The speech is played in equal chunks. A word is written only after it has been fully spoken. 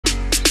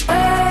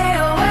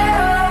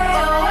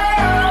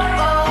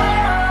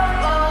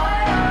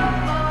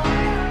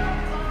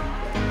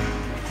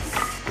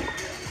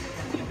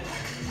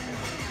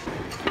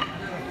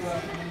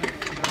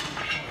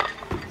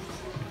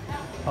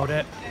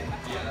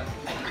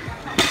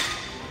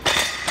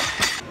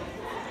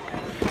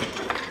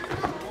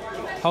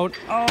Hold.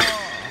 Oh.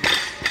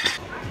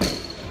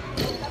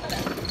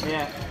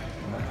 Yeah.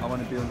 I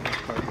want to be on this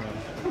program.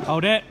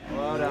 Hold it.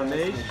 Well done,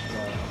 me.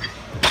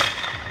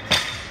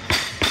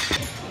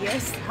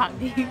 Yes,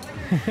 honey.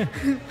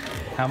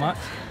 How much?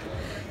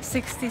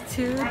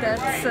 62,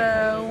 that's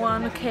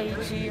 1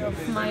 kg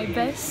of my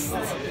best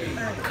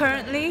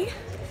currently.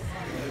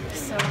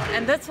 So,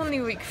 and that's only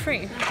week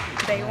 3,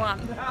 day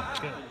 1.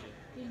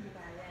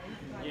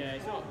 Yeah,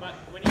 it's not, but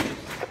when he was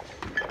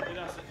with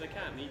us at the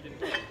camp, he didn't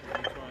try and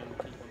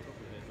keep on top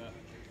of it, but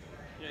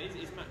you know,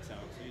 it's max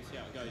out, so you see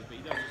how it goes, but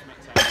he does just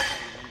max out.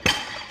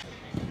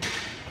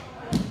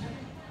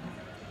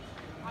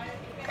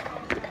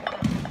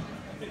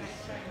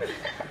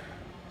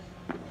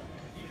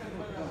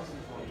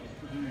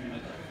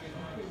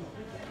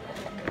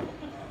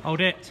 Hold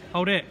it.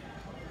 Hold it.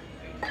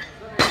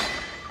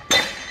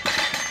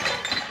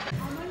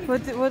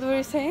 What were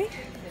you saying?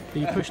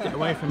 You pushed it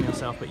away from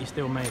yourself, but you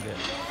still made it.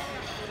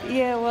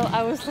 Yeah, well,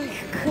 I was like,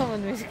 come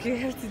on, you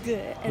have to do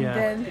it.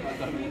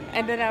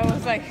 And then I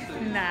was like,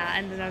 nah.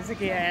 And then I was like,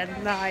 yeah,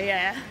 nah,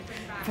 yeah.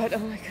 But oh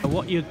my god.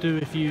 What you'd do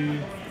if you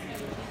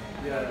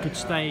could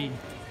stay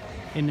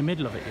in the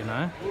middle of it, you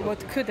know? What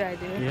could I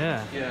do?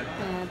 Yeah.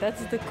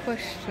 That's the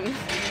question.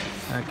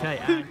 Okay,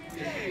 and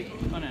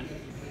on in.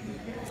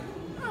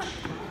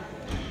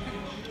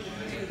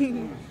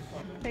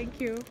 Thank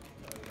you.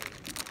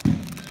 Do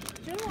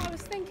you know what I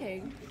was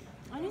thinking?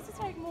 I need to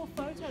take more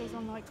photos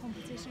on like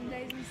competition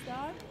days and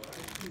stuff.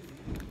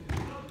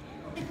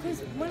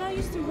 Because when I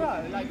used to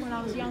row, like when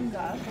I was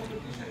younger,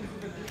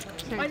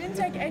 I didn't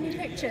take any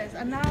pictures,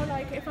 and now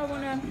like if I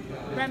want to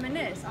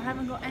reminisce, I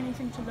haven't got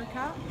anything to look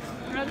at.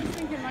 And I was just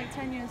thinking like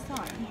 10 years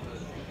time,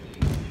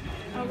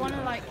 I want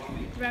to like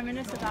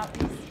reminisce about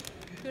these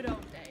good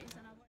old days.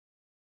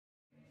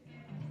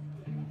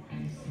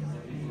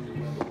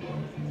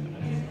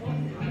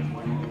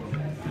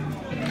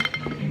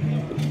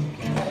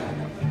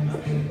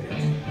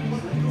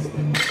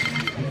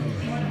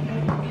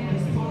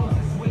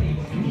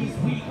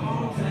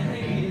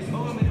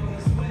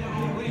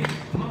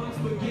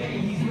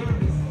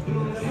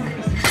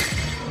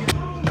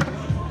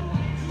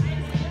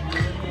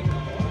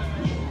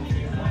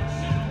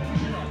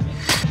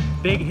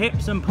 Big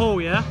hips and pull,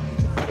 yeah?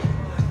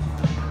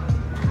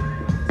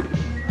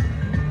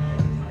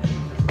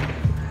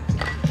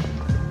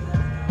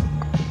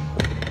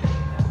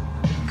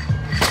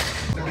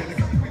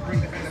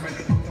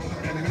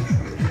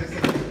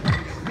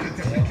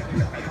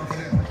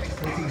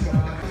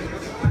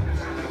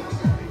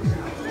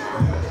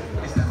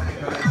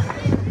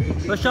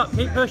 Push up,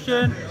 keep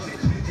pushing.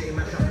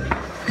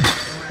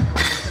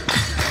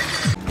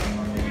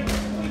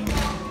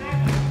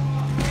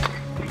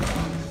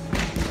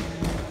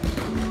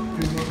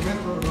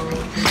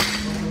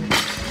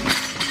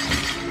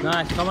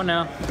 Nice, come on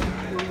now.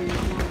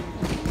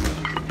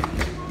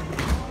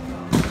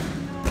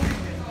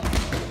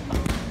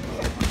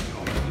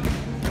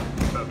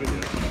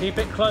 Keep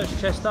it close,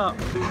 chest up.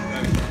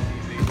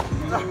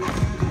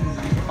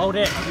 Hold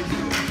it.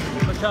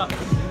 Push up.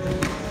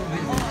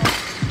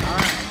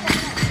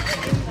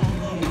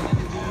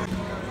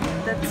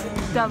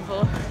 That's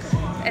double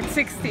at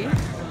 60.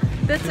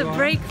 That's a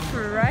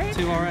breakthrough, right?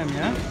 2 RM,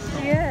 yeah?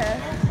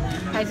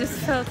 Yeah. I just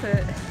felt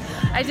it.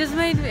 I just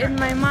made in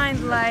my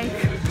mind like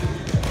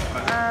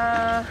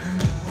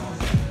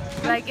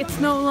it's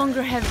no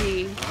longer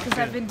heavy because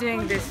I've been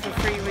doing this for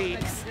 3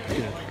 weeks,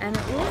 and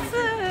it was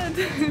it.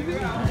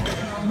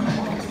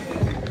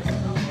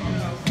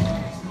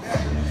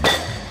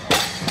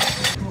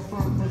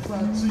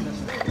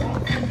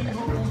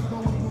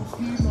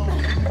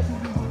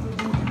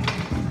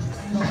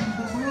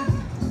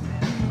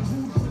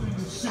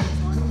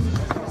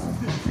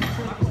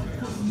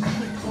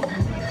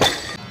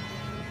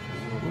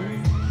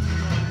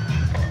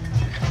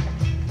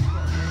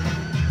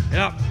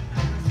 Yep.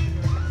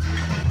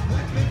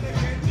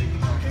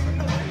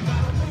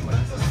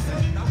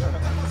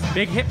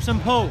 Big hips and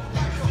pull.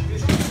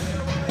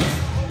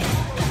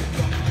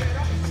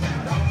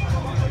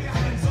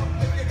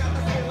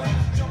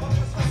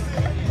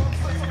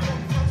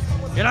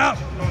 Get up.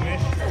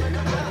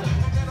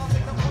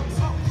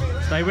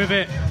 Stay with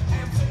it.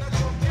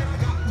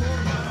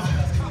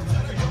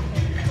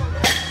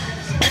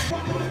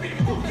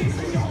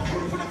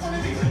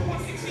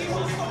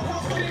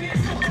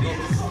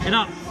 Get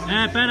up.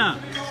 Yeah, better.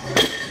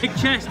 Big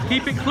chest.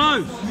 Keep it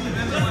close.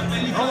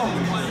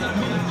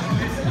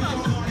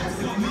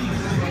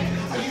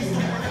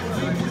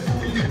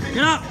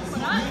 Get up.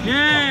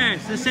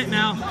 Yes, that's it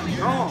now.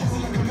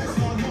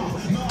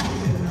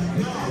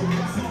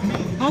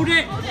 Hold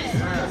it.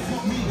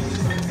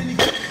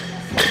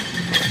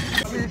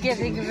 This is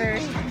getting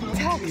very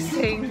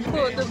taxing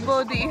for the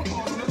body.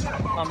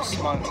 I'm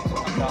smoked.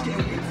 I'm done.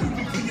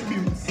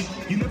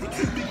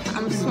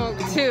 I'm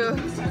smoked too.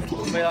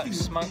 We like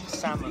smoked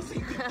salmon.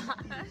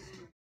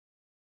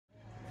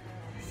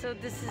 So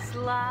this is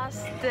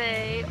last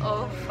day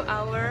of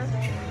our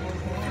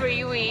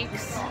 3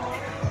 weeks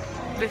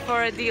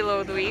before a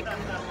deload week,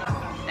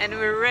 and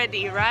we're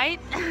ready, right?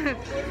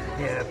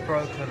 Yeah,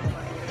 broken.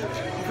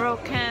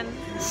 broken,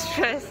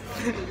 stressed.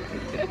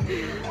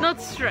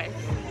 Not stressed.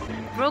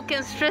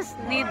 Broken, stressed,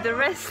 need the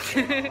rest.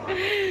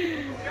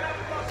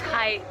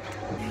 Tight.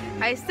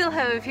 I still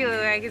have a feeling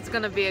like it's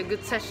gonna be a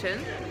good session.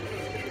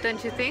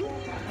 Don't you think?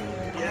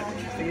 Yeah,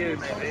 for you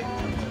maybe.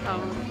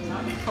 Oh,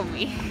 for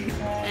me.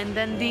 And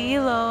then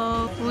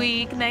deload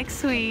week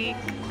next week.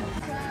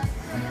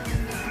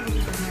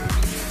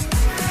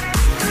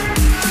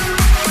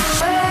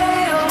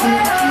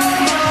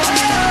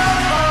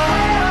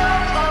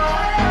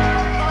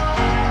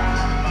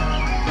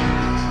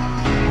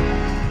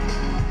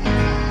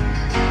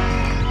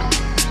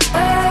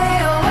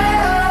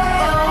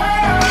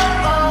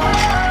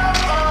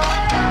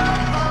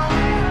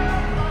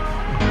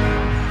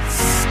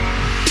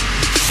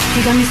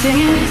 You got me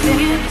singing,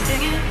 singing,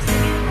 singing.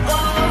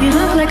 You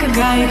look like a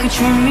guy who could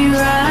treat me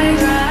right,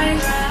 right,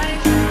 right.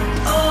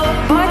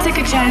 Boy, take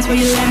a chance, will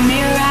you let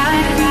me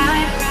ride,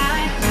 ride,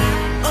 ride?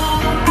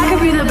 I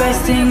could be the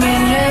best thing in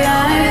your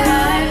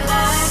life.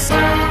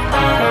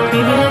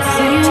 Baby, let's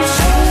sing.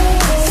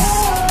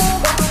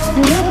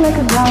 You look like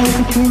a guy who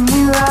could treat me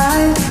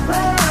right.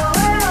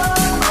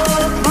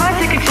 Boy,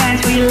 take a chance,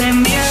 will you let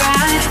me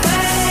ride?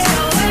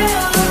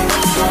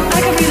 I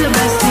could be the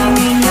best thing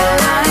in your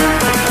life.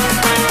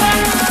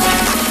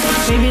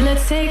 Baby,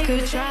 let's take a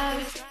drive.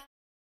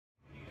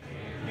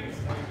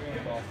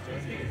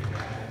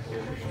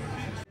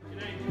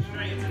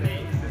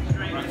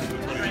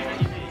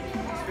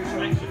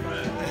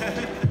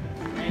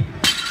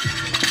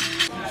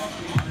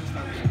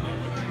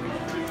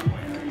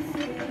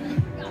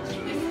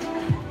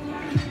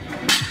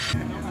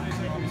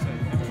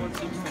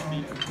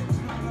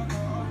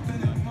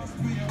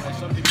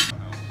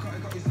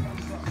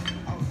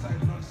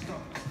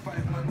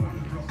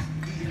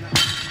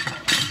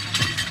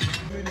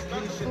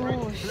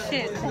 Oh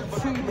shit,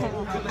 that's so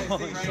cool. Oh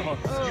my god.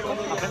 I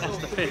think that's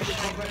the fish.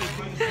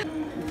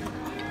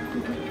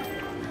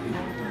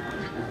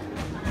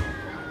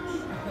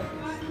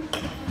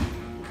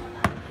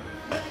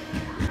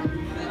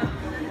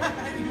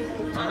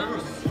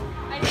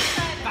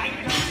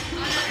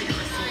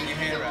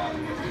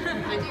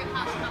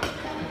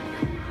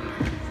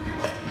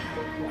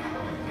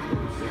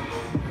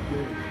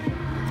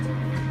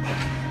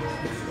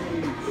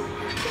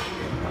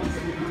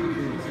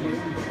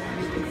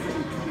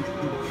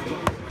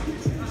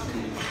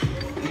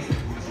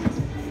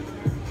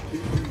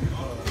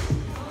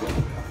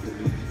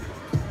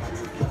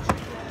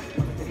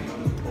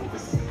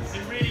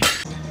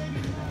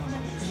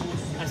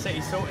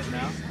 He's sorted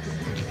now.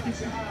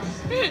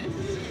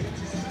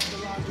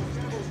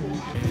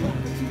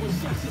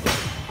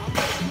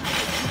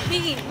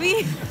 Me.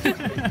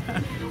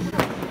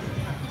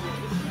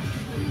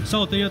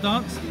 So, do your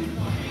dance?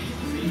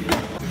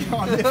 You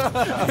can't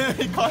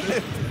lift. You can't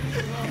lift.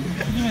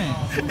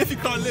 Yeah. If you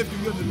can't lift,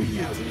 you're the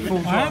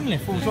medium. I am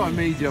lift. Full-time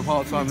media,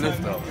 part-time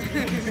lifter.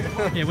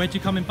 Yeah, where'd you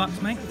come in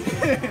bucks, mate?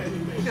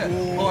 Yeah,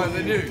 higher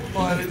than you,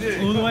 higher than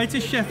you. All the way to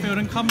Sheffield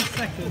and come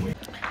second.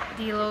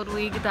 Deload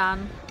week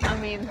done. I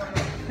mean,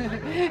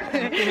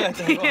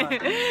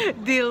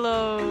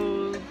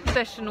 deload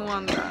session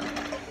 1 done.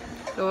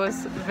 It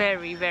was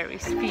very, very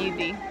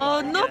speedy.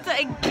 Oh, not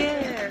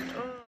again!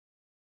 Oh.